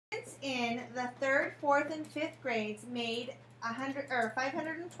in the 3rd, 4th, and 5th grades made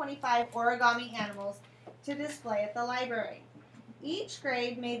 525 origami animals to display at the library. Each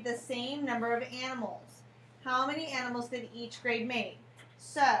grade made the same number of animals. How many animals did each grade make?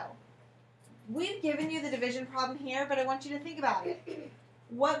 So, we've given you the division problem here, but I want you to think about it.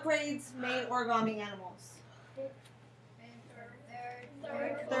 What grades made origami animals?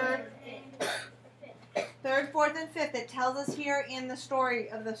 Third, 4th, and 5th. It tells us here in the story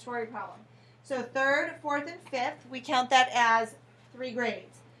problem. So 3rd, 4th, and 5th, we count that as 3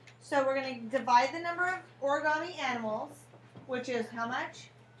 grades. So we're going to divide the number of origami animals, which is how much?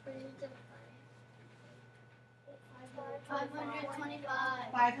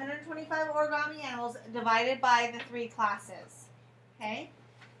 525. 525 origami animals divided by the 3 classes. Okay?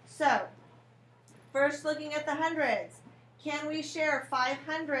 So, first looking at the hundreds. Can we share 5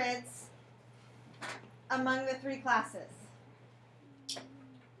 hundreds among the 3 classes?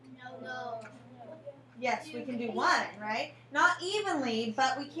 No. Yes, we can do 1, right? Not evenly,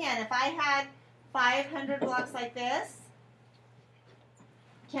 but we can. If I had 500 blocks like this,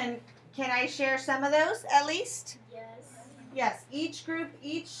 can I share some of those at least? Yes. Yes. Each group,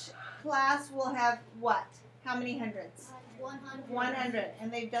 each class will have what? How many hundreds? 100. 100.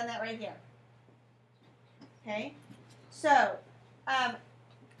 And they've done that right here. Okay? So, I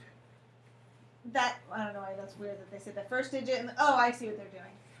don't know why that's weird that they said the first digit. Oh, I see what they're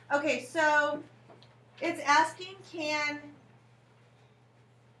doing. Okay, so it's asking, can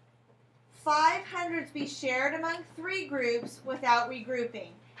 500s be shared among 3 groups without regrouping?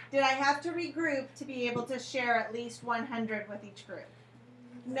 Did I have to regroup to be able to share at least 100 with each group?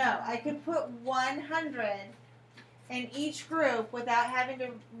 No, I could put 100 in each group without having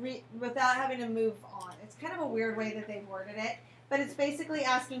to move on. It's kind of a weird way that they've worded it, but it's basically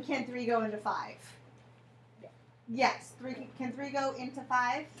asking, can 3 go into 5? Yes. Can 3 go into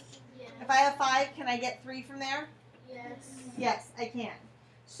 5? Yes. If I have 5, can I get 3 from there? Yes. Yes, I can.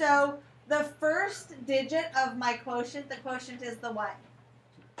 So the first digit of my quotient, the quotient is the what?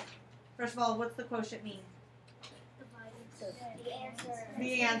 First of all, what's the quotient mean? The answer.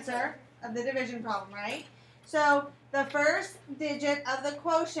 The answer of the division problem, right? So the first digit of the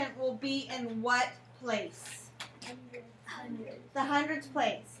quotient will be in what place? Hundred. The hundreds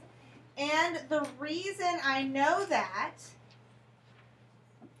place. And the reason I know that,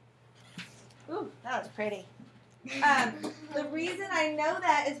 ooh, that was pretty. The reason I know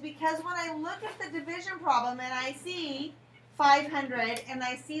that is because when I look at the division problem and I see 500 and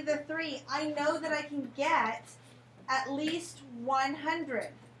I see the 3, I know that I can get at least 100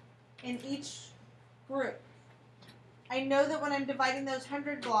 in each group. I know that when I'm dividing those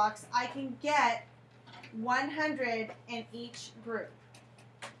 100 blocks, I can get 100 in each group.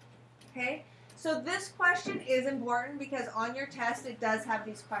 Okay? So this question is important because on your test it does have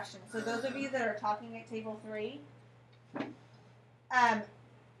these questions. So those of you that are talking at table 3,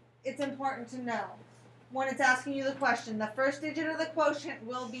 it's important to know when it's asking you the question, the first digit of the quotient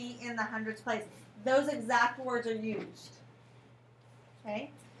will be in the hundreds place. Those exact words are used.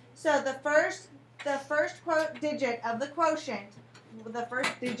 Okay? So the first digit of the quotient, the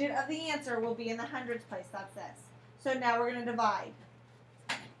first digit of the answer will be in the hundreds place. That's this. So now we're going to divide.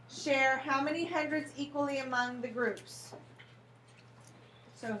 Share how many hundreds equally among the groups?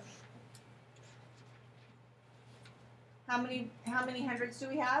 So how many hundreds do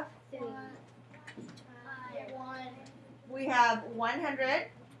we have? 1. We have 100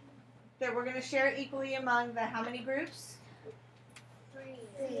 that we're going to share equally among the how many groups?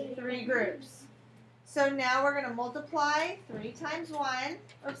 3. 3 groups. So now we're going to multiply 3 times 1.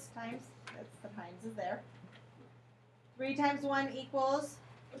 Oops, times. That's the times is there. 3 times 1 equals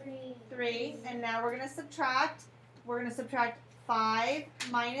 3. And now we're going to subtract. We're going to subtract 5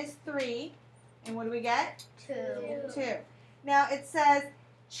 minus 3. And what do we get? 2. 2. Now it says,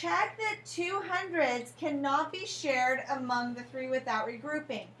 check that 200s cannot be shared among the 3 without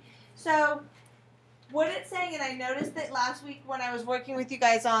regrouping. So what it's saying, and I noticed that last week when I was working with you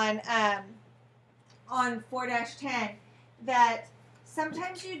guys on 4-10, that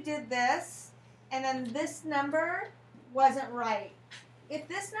sometimes you did this, and then this number wasn't right. If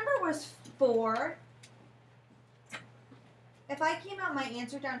this number was 4, if I came out my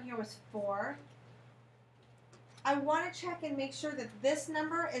answer down here was 4, I want to check and make sure that this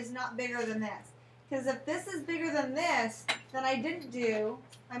number is not bigger than this. Because if this is bigger than this, then I didn't do,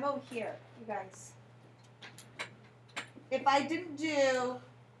 I'm over here, you guys. If I didn't do,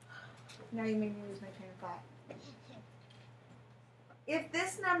 now you made me lose my train of thought. If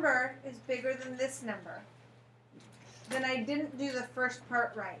this number is bigger than this number, then I didn't do the first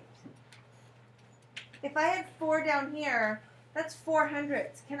part right. If I had 4 down here That's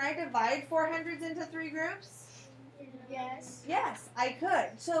 400s. Can I divide 400s into 3 groups? Yes. Yes, I could.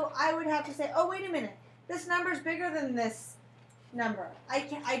 So I would have to say, oh, wait a minute. This number's bigger than this number.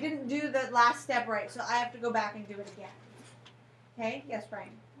 I didn't do the last step right, so I have to go back and do it again. Okay? Yes, Brian?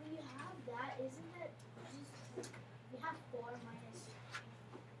 When you have that, isn't it just, you have 4 minus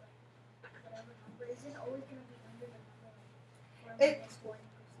whatever number, is it always going to be under the number, like 4 minus 1?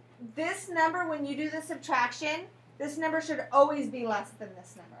 This number, when you do the subtraction, this number should always be less than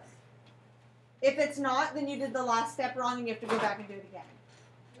this number. If it's not, then you did the last step wrong and you have to go back and do it again.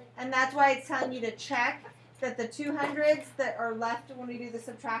 And that's why it's telling you to check that the 200s that are left when we do the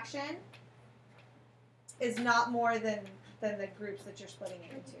subtraction is not more than the groups that you're splitting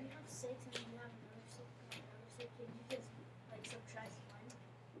it Like, into. if you have 6 and then you have another 6 and you just, like, subtract 1.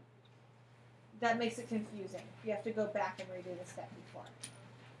 That makes it confusing. You have to go back and redo the step before.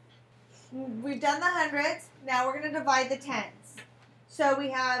 We've done the hundreds. Now we're going to divide the tens. So we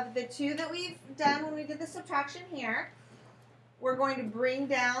have the 2 that we've done when we did the subtraction here. We're going to bring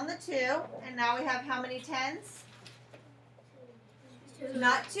down the 2, and now we have how many tens?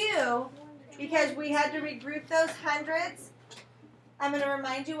 Not 2, because we had to regroup those hundreds. I'm going to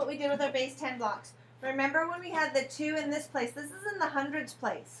remind you what we did with our base 10 blocks. Remember when we had the 2 in this place? This is in the hundreds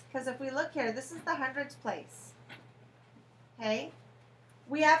place, because if we look here, this is the hundreds place. Okay?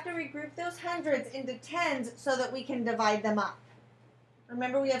 We have to regroup those hundreds into tens so that we can divide them up.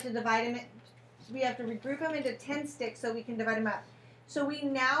 Remember, we have to divide them. We have to regroup them into 10 sticks so we can divide them up. So we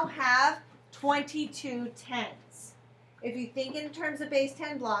now have 22 tens. If you think in terms of base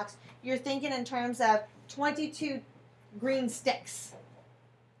 10 blocks, you're thinking in terms of 22 green sticks.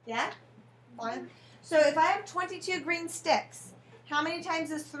 Yeah? Fine. So if I have 22 green sticks, how many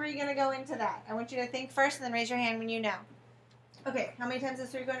times is 3 going to go into that? I want you to think first and then raise your hand when you know. Okay, how many times is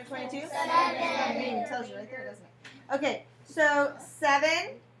 3 going to 22? 7. It tells you right there, doesn't it? Okay, so 7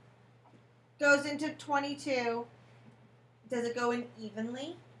 goes into 22. Does it go in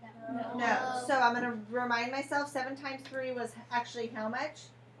evenly? No. So I'm going to remind myself 7 times 3 was actually how much?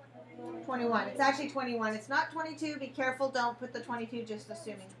 21. It's actually 21. It's not 22. Be careful. Don't put the 22 just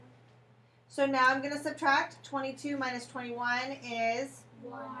assuming. So now I'm going to subtract. 22 minus 21 is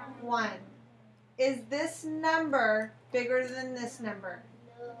 1. Is this number bigger than this number?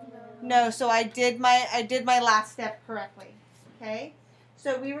 No. So I did my last step correctly. Okay?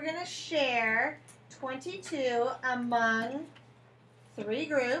 So we were going to share 22 among 3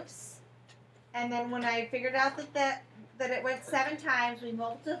 groups. And then when I figured out that it went 7 times, we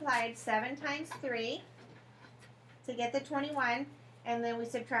multiplied 7 times 3 to get the 21. And then we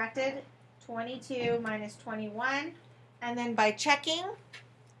subtracted 22 minus 21. And then by checking,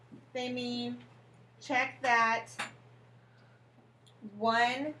 they mean check that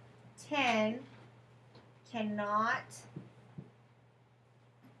 110 cannot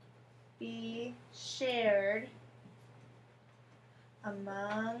be shared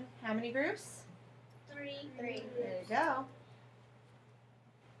among how many groups? 3. There you go.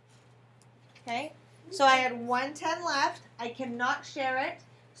 Okay, so I had 110 left. I cannot share it,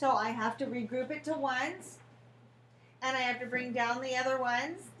 so I have to regroup it to ones, and I have to bring down the other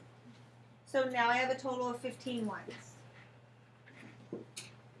ones. So now I have a total of 15 ones.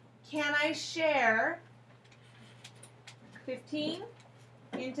 Can I share 15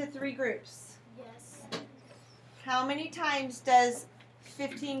 into 3 groups? Yes. How many times does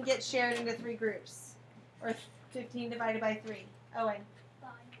 15 get shared into 3 groups? Or 15 divided by 3? Owen?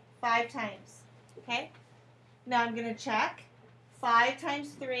 5 times. Okay? Now I'm going to check. 5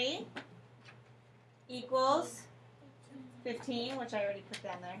 times 3 equals 15, which I already put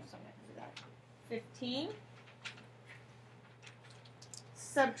down there, so I'm going to do that. 15.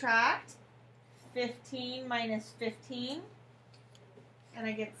 Subtract 15 minus 15, and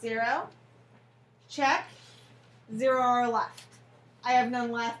I get 0. Check. 0 are left. I have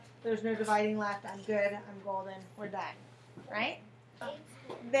none left. There's no dividing left. I'm good. I'm golden. We're done. Right?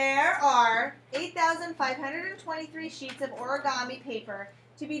 There are 8,523 sheets of origami paper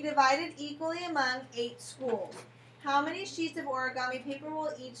to be divided equally among 8 schools. How many sheets of origami paper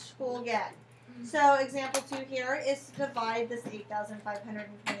will each school get? So example 2 here is to divide this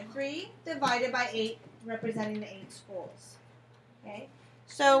 8,523 divided by 8, representing the 8 schools. Okay?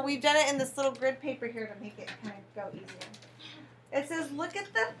 So we've done it in this little grid paper here to make it kind of go easier. It says, look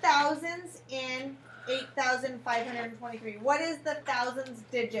at the thousands in 8,523. What is the thousands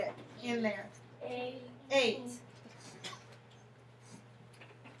digit in there? 8.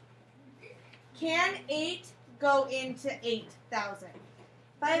 Can 8 go into 8,000?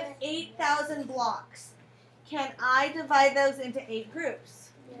 If I have 8,000 blocks, can I divide those into 8 groups?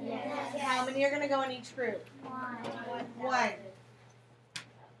 Yes. How many are going to go in each group? 1. 1.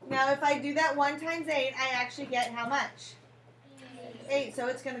 Now, if I do that 1 times 8, I actually get how much? 8. So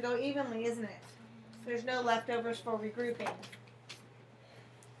it's going to go evenly, isn't it? There's no leftovers for regrouping.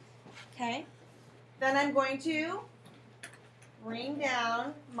 Okay. Then I'm going to bring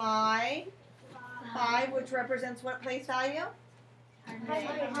down my 5, which represents what place value?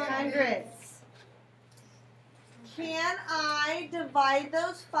 Hundreds. Can I divide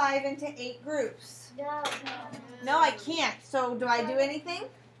those 5 into 8 groups? No. No, I can't. So do I do anything?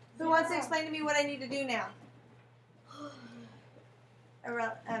 Who wants to explain to me what I need to do now?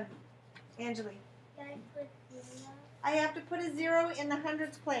 Angeli. I have to put a 0 in the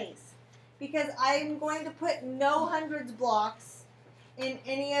hundreds place because I'm going to put no hundreds blocks in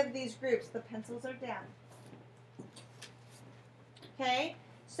any of these groups. The pencils are down. Okay,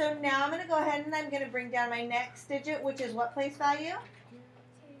 so now I'm going to go ahead and I'm going to bring down my next digit, which is what place value?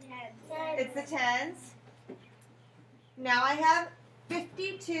 It's the tens. Now I have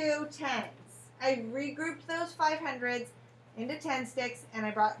 52 tens. I regrouped those 500s into 10 sticks, and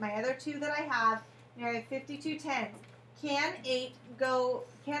I brought my other 2 that I have. Now I have 52 tens. Can I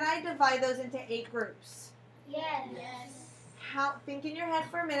divide those into 8 groups? Yes. Think in your head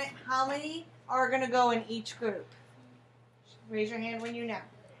for a minute, how many are going to go in each group? Raise your hand when you know.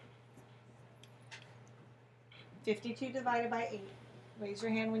 52 divided by 8. Raise your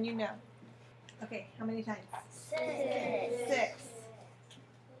hand when you know. Okay, how many times? 6.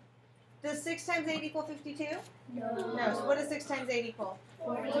 Does 6 times 8 equal 52? No. So what does 6 times 8 equal?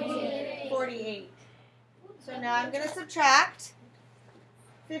 48. So now I'm going to subtract.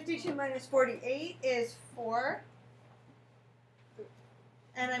 52 minus 48 is 4.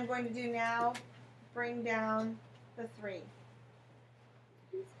 And I'm going to do now, bring down the 3.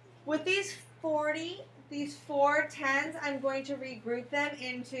 With these 4 tens, I'm going to regroup them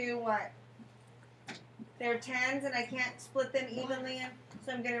into what? They're tens, and I can't split them evenly,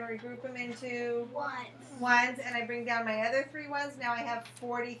 so I'm going to regroup them into ones, and I bring down my other 3 ones. Now I have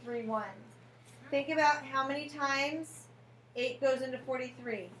 43 ones. Think about how many times 8 goes into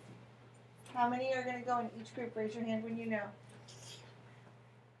 43. How many are going to go in each group? Raise your hand when you know.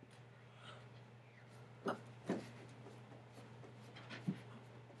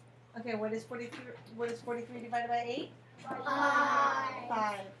 Okay, what is 43 divided by 8?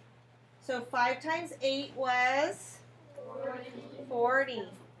 5. So 5 times 8 was 40.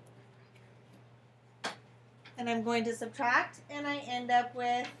 And I'm going to subtract, and I end up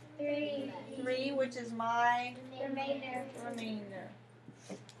with 3, which is my remainder.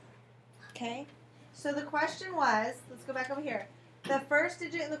 Okay, so the question was, let's go back over here. The first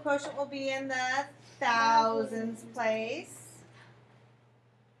digit in the quotient will be in the thousands place.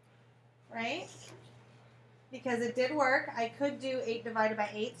 Right? Because it did work. I could do 8 divided by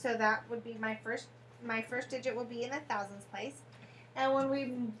 8, so that would be my first digit will be in the thousands place. And when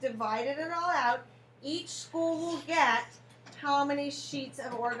we divided it all out, each school will get how many sheets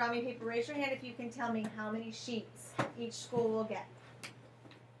of origami paper? Raise your hand if you can tell me how many sheets each school will get.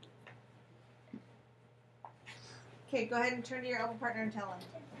 Okay, go ahead and turn to your elbow partner and tell them.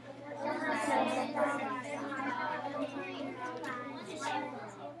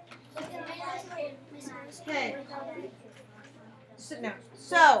 Okay.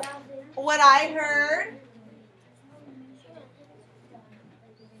 So, what I heard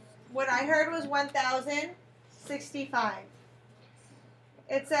was 1,065.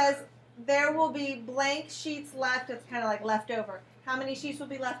 It says there will be blank sheets left. It's kind of like leftover. How many sheets will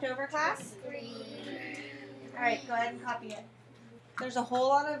be left over, class? 3. All right, go ahead and copy it. There's a whole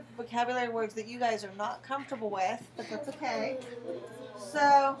lot of vocabulary words that you guys are not comfortable with, but that's okay.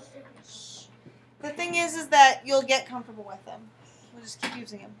 So, the thing is that you'll get comfortable with them. We'll just keep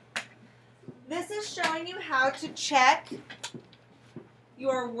using them. This is showing you how to check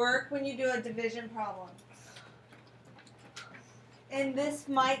your work when you do a division problem. And this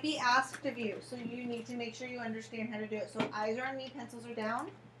might be asked of you, so you need to make sure you understand how to do it. So eyes are on me, pencils are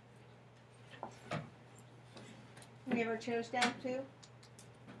down. Can we have our chairs down too?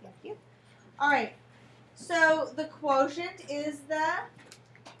 Thank you. All right. So the quotient is the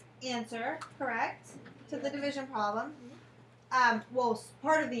answer, correct, to the division problem. Well,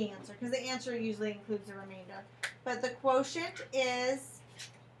 part of the answer, because the answer usually includes the remainder. But the quotient is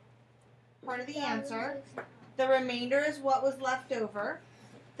part of the answer. The remainder is what was left over.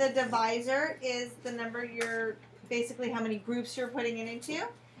 The divisor is the number basically how many groups you're putting it into.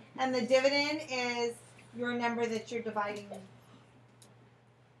 And the dividend is your number that you're dividing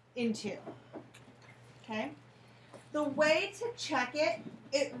into. Okay? The way to check it,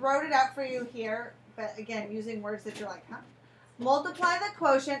 it wrote it out for you here, but again, using words that you're like, huh? Multiply the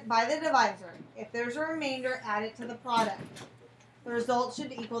quotient by the divisor. If there's a remainder, add it to the product. The result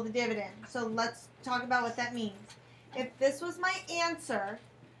should equal the dividend. So let's talk about what that means. If this was my answer,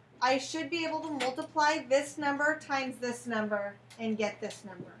 I should be able to multiply this number times this number and get this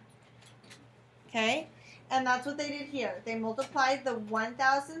number. Okay? And that's what they did here. They multiplied the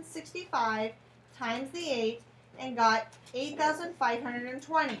 1,065 times the 8 and got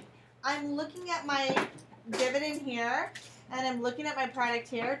 8,520. I'm looking at my dividend here and I'm looking at my product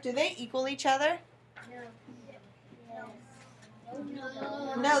here. Do they equal each other?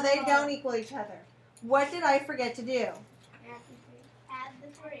 No, they don't equal each other. What did I forget to do? Add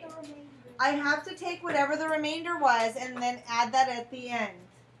the 3. I have to take whatever the remainder was and then add that at the end.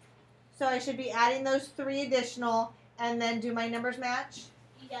 So I should be adding those 3 additional and then do my numbers match?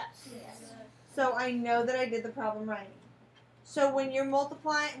 Yes. So I know that I did the problem right. So when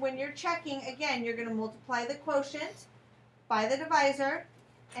you're checking, again, you're going to multiply the quotient by the divisor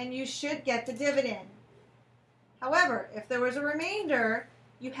and you should get the dividend. However, if there was a remainder,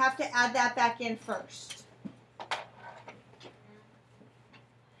 you have to add that back in first.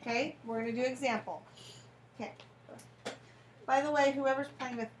 Okay, we're going to do example. Okay. By the way, whoever's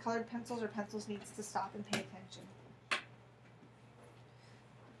playing with colored pencils or pencils needs to stop and pay attention.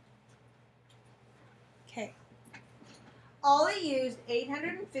 Okay. Ollie used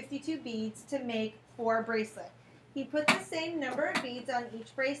 852 beads to make 4 bracelets. He put the same number of beads on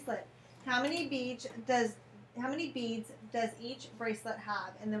each bracelet. How many beads does each bracelet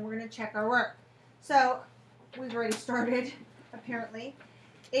have? And then we're going to check our work. So we've already started, apparently.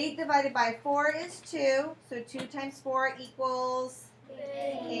 8 divided by 4 is 2. So 2 times 4 equals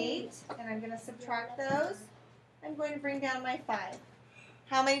 8. And I'm going to subtract those. I'm going to bring down my 5.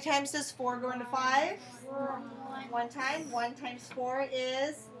 How many times does 4 go into 5? 1 time. 1 times 4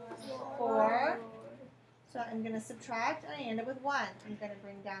 is 4. So I'm going to subtract and I end up with 1. I'm going to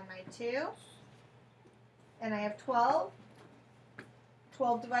bring down my 2. And I have 12.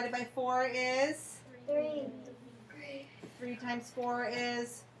 12 divided by 4 is 3. 3 times 4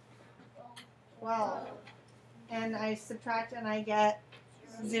 is 12. And I subtract and I get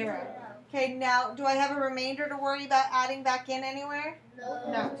 0. Okay, now do I have a remainder to worry about adding back in anywhere?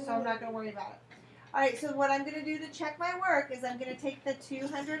 No, so I'm not going to worry about it. Alright, so what I'm going to do to check my work is I'm going to take the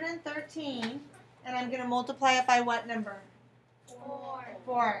 213 and I'm going to multiply it by what number?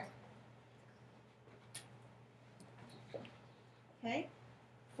 4. Okay,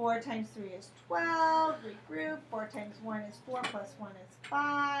 4 times 3 is 12, regroup, 4 times 1 is 4, plus 1 is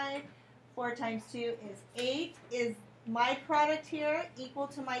 5, 4 times 2 is 8. Is my product here equal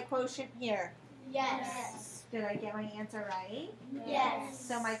to my quotient here? Yes. Did I get my answer right? Yes.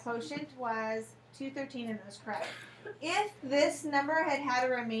 So my quotient was 213 and it was correct. If this number had had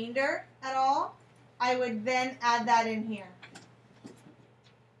a remainder at all, I would then add that in here.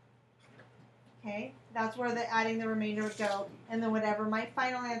 Okay, that's where the adding the remainder would go, and then whatever my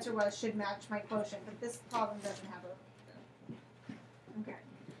final answer was should match my quotient. But this problem doesn't have a remainder. Okay.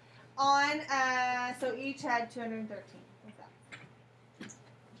 So each had 213. What's that?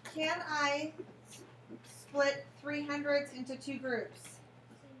 Can I split 300s into 2 groups?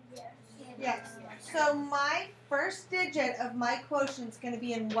 Yes. So my first digit of my quotient is going to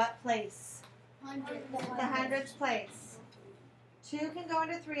be in what place? The hundreds place. 2 can go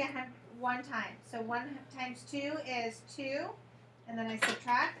into 3 one time. So 1 times 2 is 2. And then I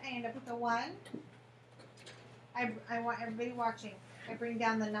subtract. I end up with a 1. I want everybody watching. I bring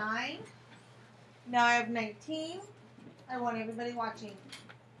down the 9. Now I have 19. I want everybody watching.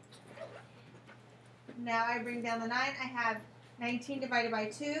 Now I bring down the 9. I have 19 divided by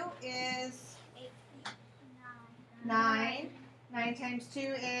 2 is 9. 9 times 2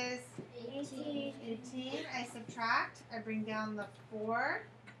 is 18. 18. I subtract. I bring down the 4.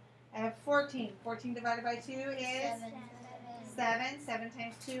 I have 14. 14 divided by 2 is 7. 7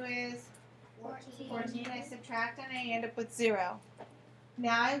 times 2 is 14. I subtract and I end up with 0.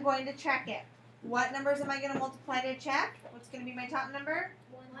 Now I'm going to check it. What numbers am I going to multiply to check? What's going to be my top number?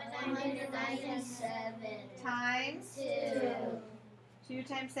 197 Times 2. 2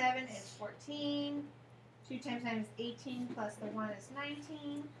 times 7 is 14. 2 times 9 is 18 plus the 1 is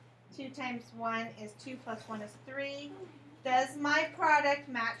 19. 2 times 1 is 2 plus 1 is 3. Does my product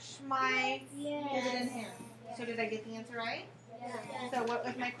match my dividend here? So did I get the answer right? Yes. So what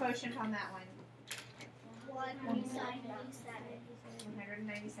was my quotient on that one? 197.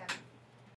 197.